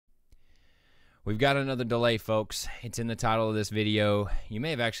We've got another delay, folks. It's in the title of this video. You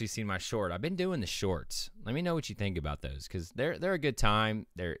may have actually seen my short. I've been doing the shorts. Let me know what you think about those, because they're a good time.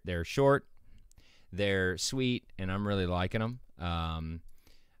 They're short, they're sweet, and I'm really liking them.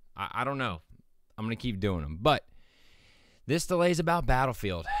 I don't know. I'm going to keep doing them. But this delay is about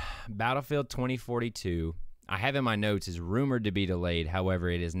Battlefield. Battlefield 2042. I have in my notes is rumored to be delayed.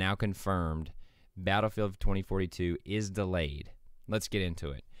 However, it is now confirmed. Battlefield 2042 is delayed. Let's get into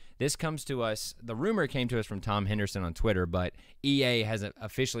it. This comes to us, the rumor came to us from Tom Henderson on Twitter, but EA hasn't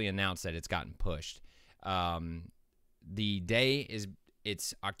officially announced that it's gotten pushed. The day is,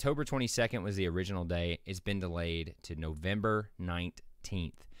 it's October 22nd was the original day. It's been delayed to November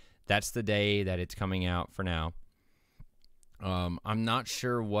 19th. That's the day that it's coming out for now. I'm not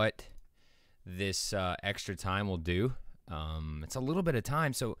sure what this extra time will do. It's a little bit of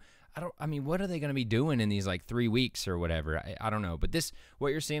time, so I mean, what are they going to be doing in these like 3 weeks or whatever? I don't know. But this, what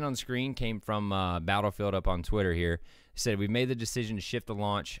you're seeing on screen, came from Battlefield up on Twitter here. It said, we've made the decision to shift the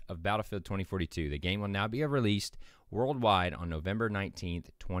launch of Battlefield 2042. The game will now be released worldwide on November 19th,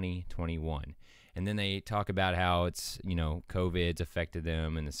 2021. And then they talk about how it's, you know, COVID's affected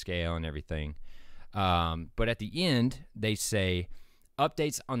them and the scale and everything. But at the end, they say,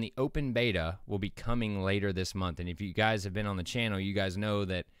 updates on the open beta will be coming later this month. And if you guys have been on the channel, you guys know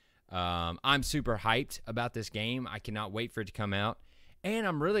that I'm super hyped about this game. I cannot wait for it to come out. And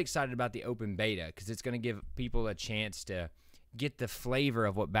I'm really excited about the open beta because it's going to give people a chance to get the flavor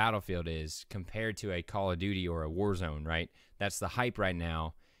of what Battlefield is compared to a Call of Duty or a Warzone, right? That's the hype right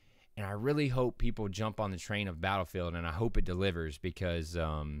now. And I really hope people jump on the train of Battlefield, and I hope it delivers because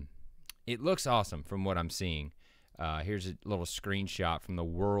it looks awesome from what I'm seeing. Here's a little screenshot from the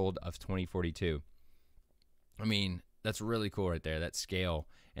world of 2042. I mean, that's really cool right there, that scale.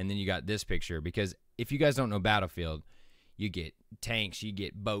 And then you got this picture, because if you guys don't know Battlefield, you get tanks, you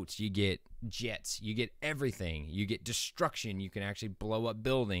get boats, you get jets, you get everything. You get destruction. You can actually blow up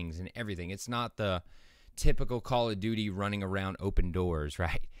buildings and everything. It's not the typical Call of Duty running around open doors,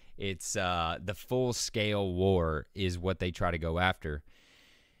 right? It's the full-scale war is what they try to go after.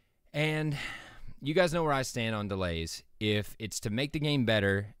 And you guys know where I stand on delays. If it's to make the game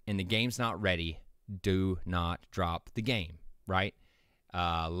better and the game's not ready, do not drop the game, right?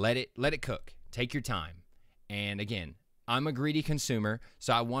 Let it cook. Take your time. And again, I'm a greedy consumer,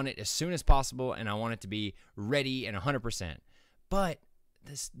 so I want it as soon as possible, and I want it to be ready and 100%. But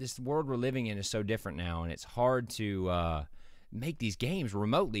this world we're living in is so different now, and it's hard to make these games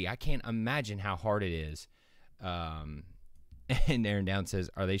remotely. I can't imagine how hard it is. And Aaron Down says,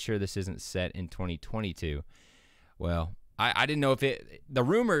 are they sure this isn't set in 2022? Well, I didn't know if it, the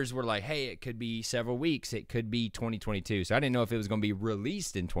rumors were like, hey, it could be several weeks. It could be 2022. So I didn't know if it was going to be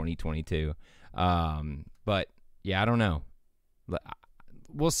released in 2022. But yeah, I don't know.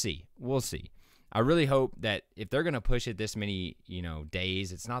 We'll see. We'll see. I really hope that if they're going to push it this many,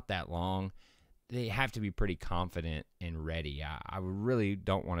 days, it's not that long. They have to be pretty confident and ready. I really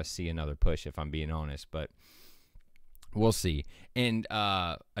don't want to see another push, if I'm being honest, but we'll see. And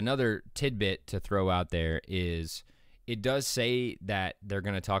another tidbit to throw out there is it does say that they're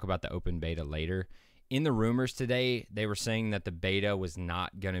going to talk about the open beta later. In the rumors today, they were saying that the beta was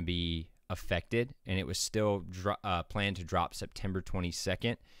not going to be affected, and it was still planned to drop September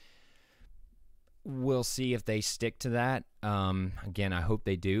 22nd. We'll see if they stick to that. Again, I hope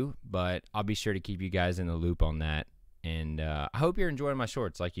they do, but I'll be sure to keep you guys in the loop on that. And I hope you're enjoying my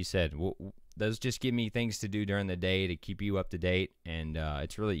shorts. Like you said, those just give me things to do during the day to keep you up to date, and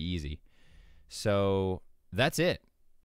it's really easy. So that's it.